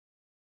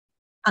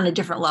on a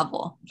different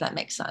level, if that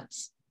makes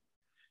sense.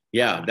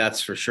 Yeah,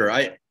 that's for sure.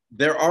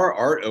 There are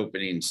art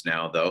openings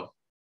now, though.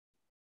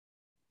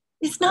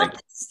 It's not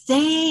the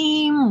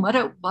same what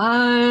it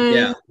was.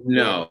 Yeah,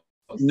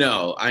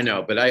 no, I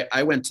know. But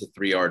I went to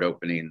 3 art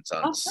openings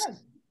on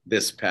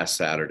this past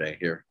Saturday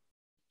here.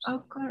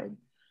 Oh, good.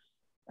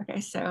 Okay,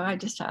 so I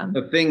just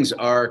the things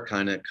are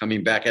kind of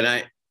coming back,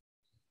 and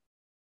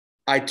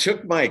I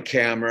took my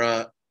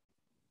camera.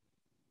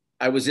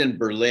 I was in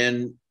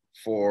Berlin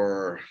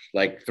for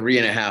like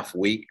 3.5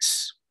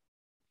 weeks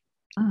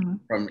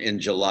from in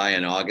July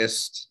and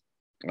August.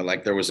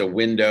 Like there was a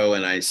window,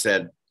 and I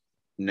said,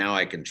 now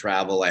I can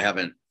travel. I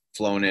haven't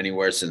flown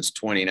anywhere since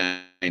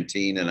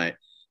 2019, and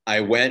I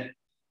went,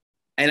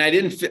 and I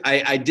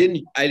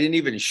didn't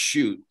even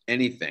shoot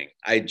anything.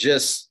 I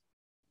just,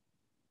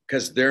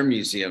 because their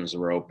museums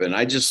were open,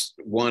 I just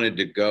wanted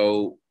to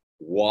go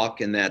walk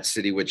in that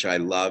city, which I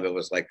love. It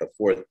was like the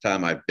 4th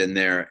time I've been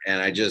there,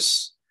 and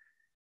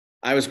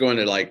I was going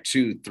to like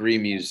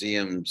 2-3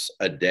 museums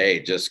a day,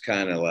 just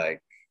kind of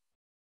like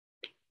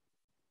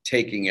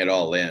taking it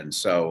all in.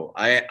 So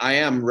I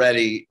am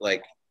ready,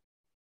 like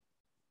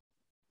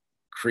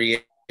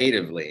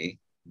creatively,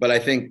 but I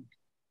think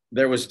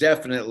there was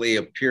definitely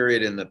a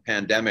period in the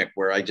pandemic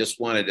where I just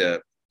wanted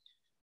to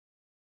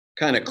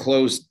kind of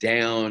close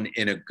down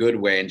in a good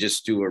way and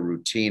just do a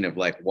routine of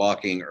like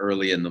walking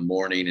early in the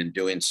morning and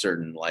doing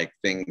certain like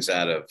things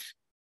out of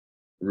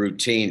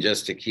routine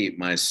just to keep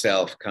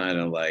myself kind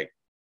of like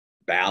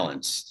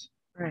balanced.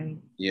 Right.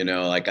 You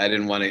know, like I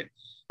didn't want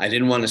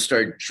to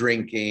start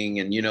drinking,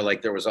 and you know,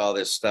 like there was all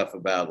this stuff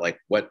about like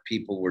what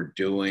people were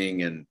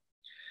doing, and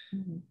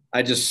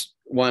I just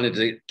wanted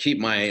to keep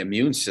my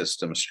immune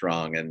system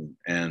strong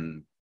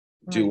and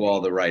do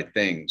all the right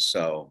things.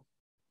 So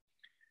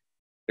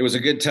it was a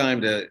good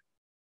time to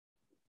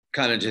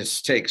kind of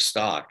just take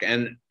stock,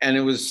 and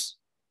it was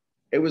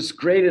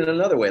great in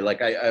another way.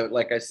 Like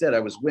I said, I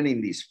was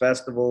winning these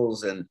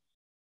festivals and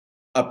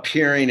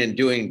appearing and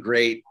doing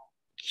great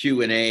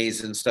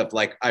Q&As and stuff.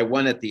 Like I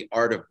won at the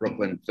Art of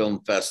Brooklyn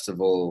Film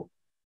Festival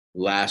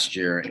last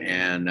year,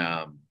 and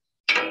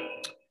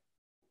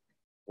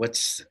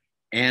what's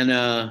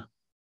Anna?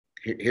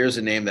 Here's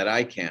a name that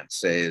I can't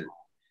say.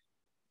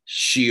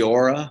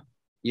 Shiora,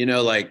 you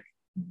know, like,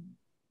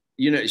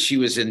 you know, she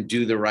was in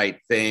Do the Right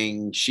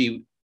Thing.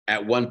 She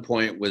at one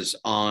point was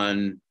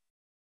on.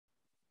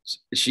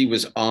 She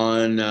was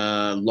on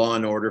Law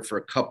and Order for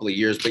a couple of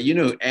years, but you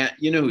know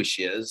who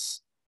she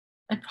is.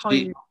 I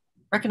probably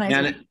recognize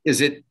Anna,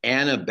 is it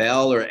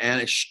Annabelle or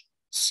Anna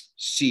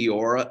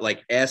Sciorra,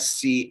 like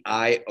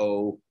Sciorra?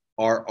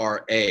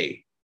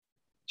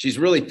 She's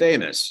really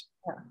famous.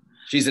 Yeah.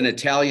 She's an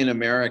Italian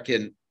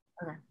American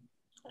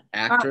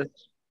actress.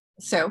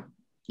 So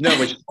no,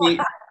 but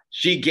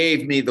she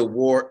gave me the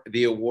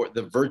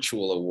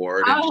virtual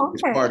award, and she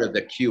was part of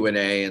the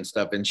Q&A and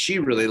stuff, and she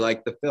really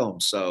liked the film,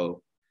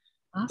 so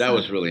awesome. That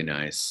was really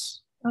nice.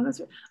 Oh,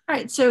 all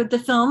right. So the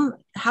film,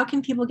 how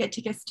can people get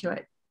tickets to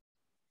it?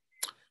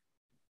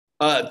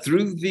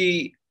 Through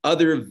the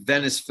Other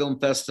Venice Film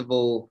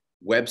Festival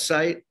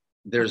website.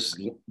 There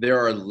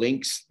are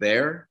links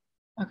there.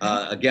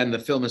 Okay. Again, the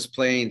film is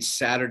playing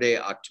Saturday,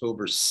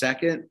 October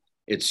 2nd.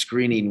 It's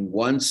screening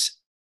once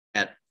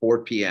at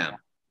 4 p.m.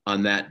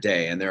 on that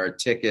day, and there are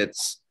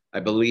tickets. I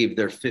believe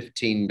they're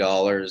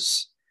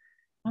 $15.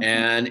 Okay.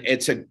 And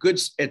it's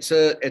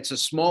a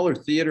smaller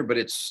theater, but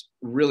it's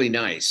really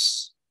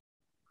nice.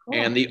 Cool.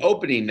 And the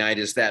opening night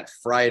is that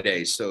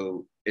Friday,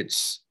 so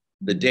it's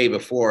the day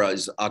before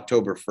is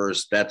October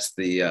 1st. That's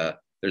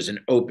there's an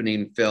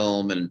opening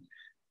film and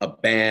a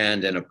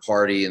band and a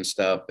party and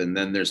stuff, and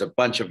then there's a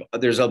bunch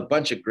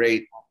of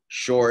great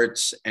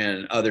shorts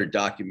and other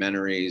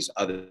documentaries,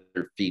 other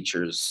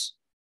features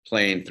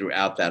playing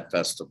throughout that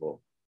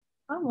festival.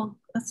 Oh, well,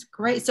 that's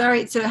great. So, all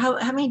right. So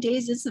how many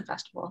days is the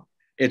festival?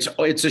 It's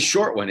a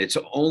short one. It's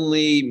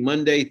only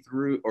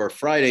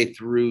Friday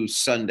through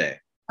Sunday.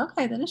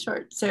 Okay, that is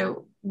short.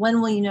 So when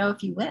will you know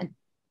if you win?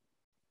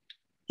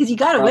 Because you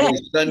got to win.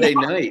 Sunday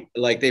night.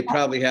 Like they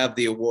probably have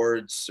the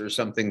awards or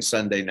something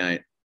Sunday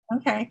night.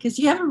 Okay, because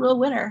you have a real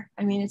winner.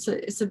 I mean, it's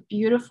a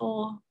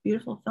beautiful,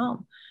 beautiful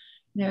film.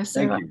 You know,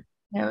 so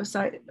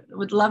So I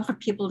would love for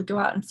people to go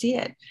out and see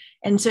it.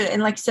 And so,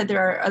 and like I said,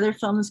 there are other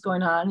films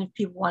going on. If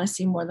people want to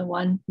see more than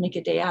one, make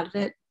a day out of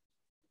it.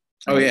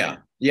 Oh yeah,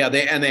 yeah.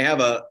 They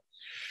have a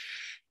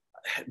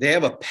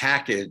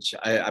package.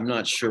 I'm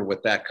not sure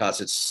what that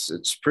costs.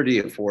 It's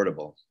pretty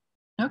affordable.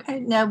 Okay.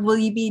 Now, will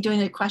you be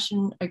doing a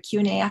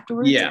Q&A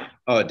afterwards? Yeah.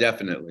 Oh,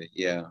 definitely.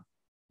 Yeah.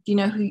 Do you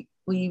know who,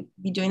 will you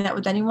be doing that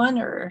with anyone,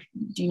 or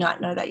do you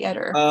not know that yet?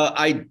 Or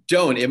I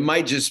don't. It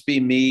might just be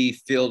me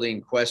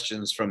fielding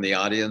questions from the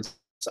audience.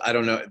 I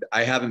don't know.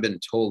 I haven't been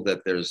told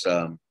that there's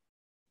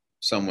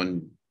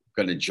someone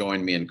going to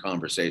join me in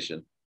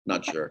conversation.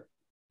 Not sure.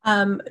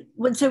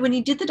 When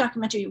you did the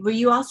documentary, did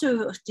you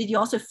also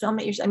film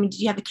it yourself? I mean, did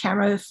you have a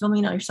camera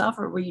filming on yourself,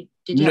 or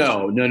did you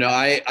No.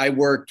 I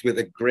worked with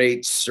a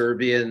great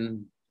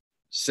Serbian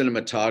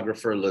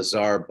cinematographer,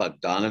 Lazar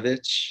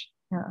Bogdanovic.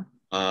 Yeah.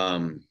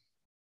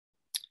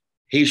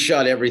 He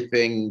shot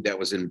everything that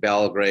was in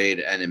Belgrade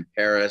and in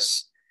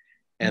Paris.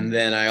 And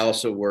then I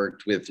also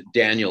worked with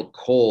Daniel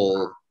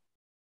Cole,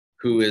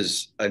 who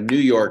is a New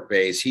York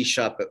base. He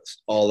shot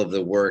all of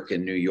the work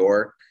in New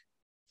York.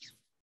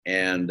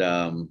 And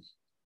but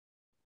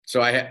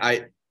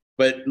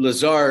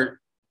Lazar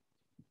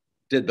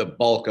did the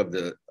bulk of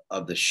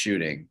the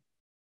shooting.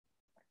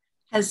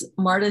 Has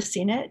Marta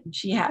seen it?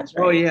 She has,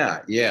 right? Oh yeah.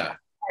 Right.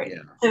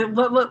 Yeah. So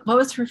what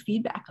was her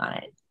feedback on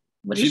it?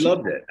 She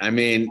loved it. I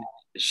mean,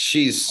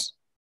 she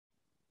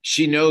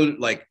knows,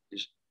 like,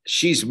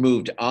 she's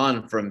moved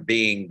on from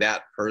being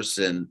that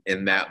person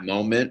in that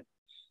moment,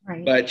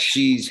 right. But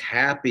she's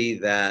happy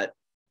that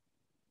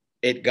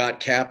it got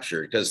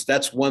captured, because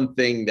that's one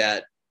thing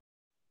that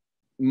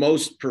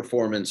most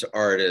performance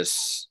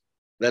artists,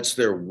 that's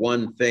their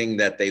one thing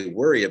that they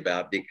worry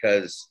about,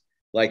 because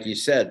like you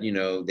said,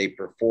 they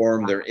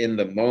perform, they're in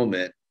the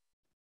moment,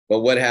 but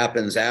what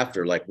happens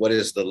after? Like, what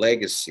is the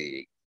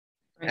legacy?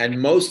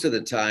 And most of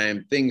the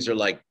time things are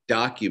like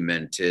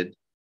documented,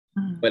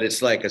 but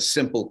it's like a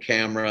simple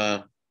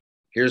camera.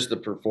 Here's the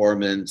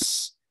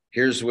performance.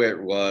 Here's where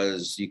it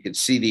was. You could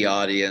see the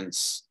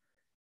audience,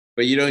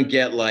 but you don't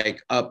get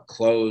like up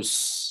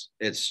close.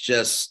 It's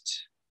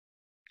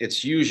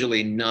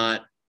usually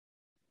not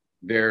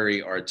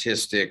very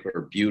artistic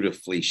or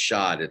beautifully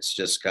shot. It's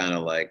just kind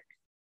of like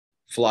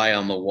fly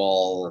on the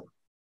wall.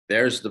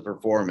 There's the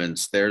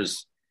performance.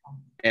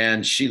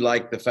 And she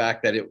liked the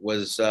fact that it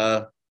was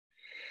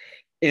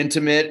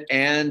intimate,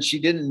 and she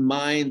didn't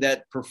mind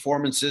that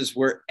performances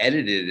were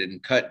edited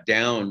and cut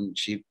down.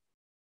 She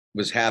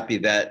was happy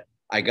that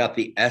I got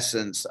the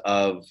essence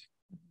of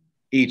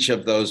each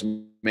of those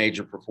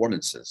major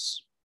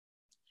performances.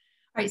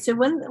 All right. So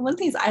one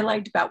thing I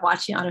liked about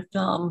watching on a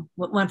film,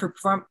 one for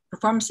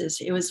performances,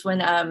 it was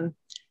when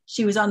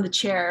she was on the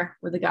chair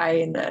with the guy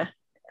in the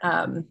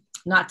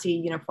Nazi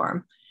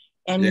uniform,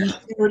 and you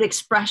showed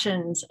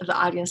expressions of the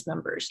audience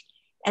members,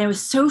 and it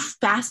was so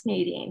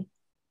fascinating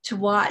to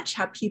watch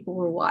how people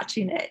were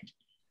watching it,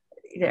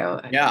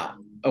 Yeah.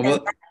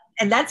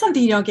 And that's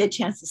something you don't get a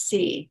chance to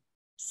see.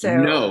 So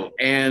no.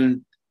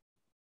 And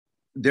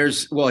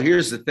here's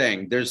the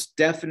thing. There's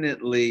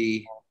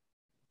definitely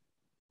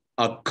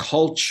a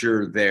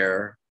culture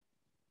there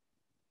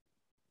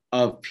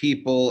of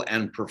people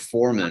and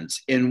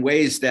performance in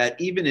ways that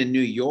even in New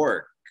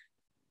York,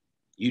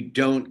 you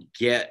don't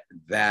get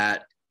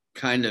that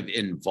kind of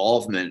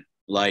involvement.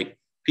 Like,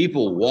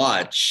 people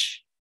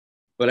watch,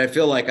 but I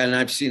feel like, and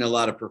I've seen a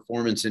lot of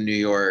performance in New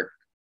York,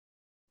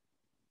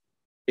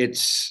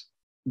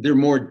 they're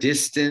more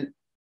distant,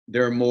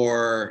 they're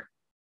more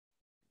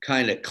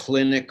kind of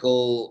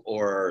clinical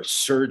or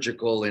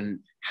surgical in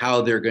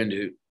how they're going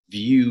to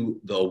view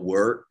the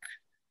work.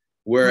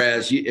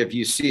 Whereas if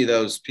you see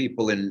those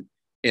people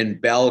in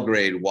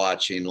Belgrade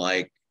watching,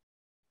 like,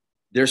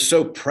 they're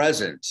so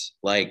present,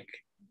 like,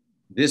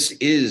 this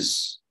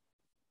is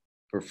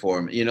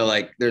performance,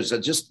 like there's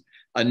just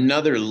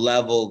another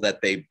level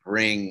that they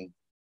bring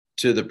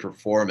to the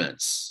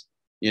performance,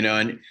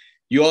 and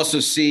you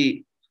also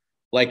see,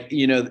 like,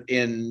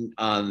 in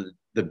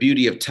The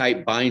Beauty of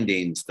Tight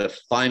Bindings, the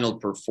final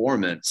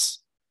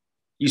performance,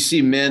 you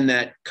see men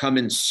that come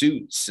in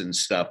suits and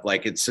stuff.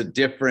 Like, it's a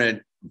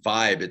different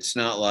vibe. It's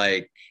not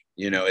like,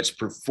 it's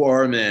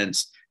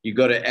performance. You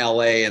go to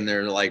LA and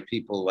they're like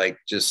people like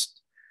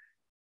just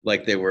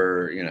like they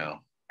were,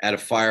 at a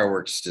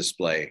fireworks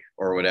display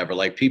or whatever.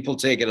 Like, people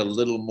take it a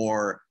little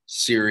more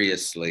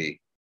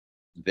seriously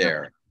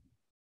there.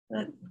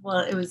 Well,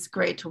 it was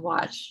great to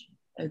watch.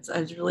 I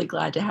was really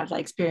glad to have that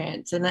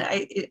experience, and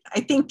I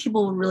think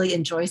people will really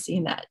enjoy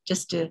seeing that.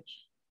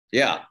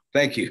 Yeah,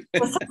 thank you.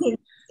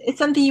 It's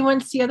something you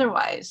wouldn't see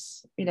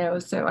otherwise,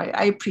 So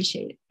I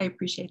appreciate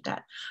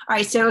that. All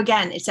right, so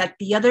again, it's at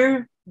the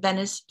Other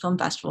Venice Film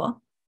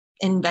Festival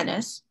in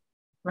Venice,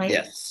 right?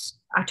 Yes.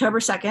 October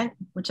 2nd,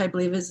 which I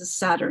believe is a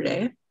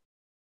Saturday.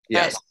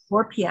 Yes. At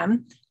 4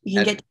 p.m. You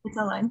can get tickets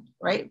online,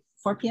 right?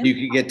 4 p.m. You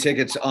can get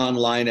tickets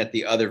online at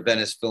the Other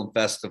Venice Film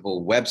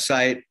Festival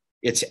website.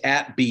 It's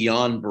at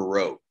Beyond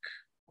Baroque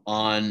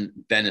on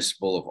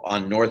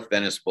North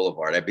Venice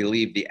Boulevard. I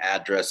believe the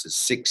address is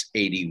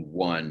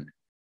 681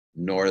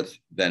 North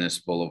Venice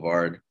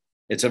Boulevard.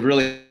 It's a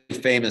really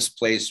famous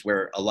place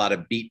where a lot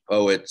of beat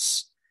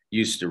poets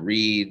used to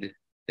read.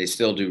 They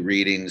still do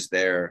readings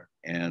there.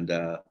 And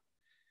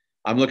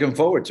I'm looking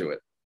forward to it.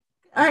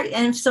 All right.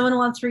 And if someone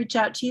wants to reach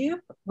out to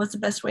you, what's the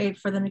best way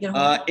for them to get a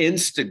hold of you?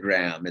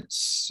 Instagram.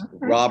 It's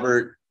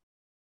Robert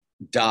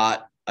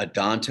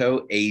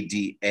Adanto,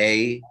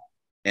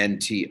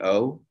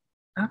 ADANTO.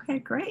 Okay,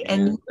 great.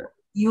 And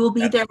you will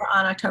be there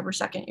on October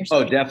 2nd. You're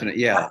saying? Oh,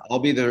 definitely. Yeah. I'll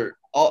be there.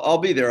 I'll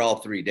be there all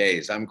 3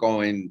 days. I'm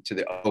going to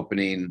the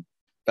opening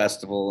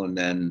festival, and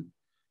then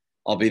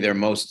I'll be there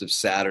most of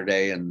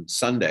Saturday and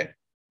Sunday.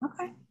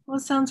 Okay. Well,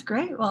 sounds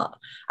great. Well,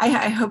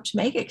 I hope to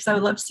make it because I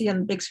would love to see it on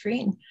the big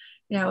screen,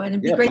 you know, and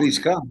it'd be great. Please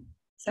come.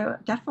 So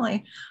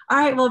definitely. All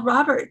right. Well,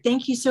 Robert,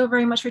 thank you so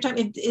very much for your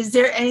time. Is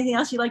there anything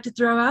else you'd like to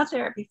throw out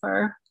there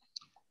before?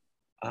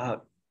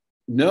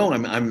 No,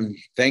 I'm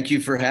thank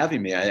you for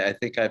having me. I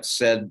think I've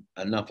said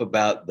enough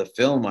about the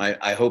film.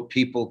 I hope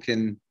people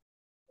can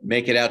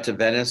make it out to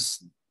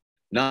Venice,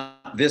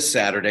 not this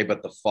Saturday,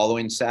 but the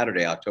following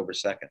Saturday, October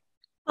 2nd.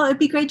 Well, it'd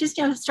be great just,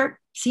 you know, to start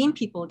seeing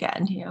people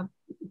again, you know,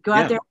 go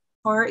out there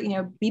or, you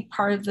know, be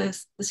part of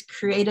this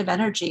creative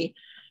energy.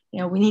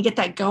 You know, we need to get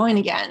that going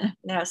again.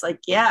 You know, it's like,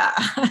 yeah.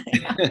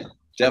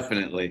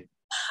 Definitely.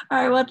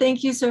 All right. Well,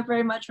 thank you so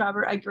very much,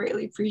 Robert. I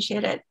greatly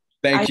appreciate it.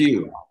 Thank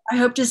you. I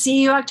hope to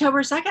see you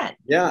October 2nd.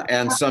 Yeah.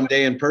 And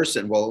someday in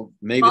person. Well,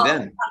 maybe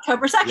then.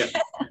 October 2nd.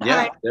 Yeah.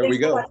 Right. There we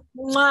go. All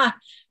right,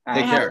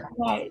 Take care.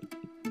 Bye.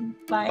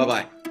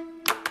 Bye-bye.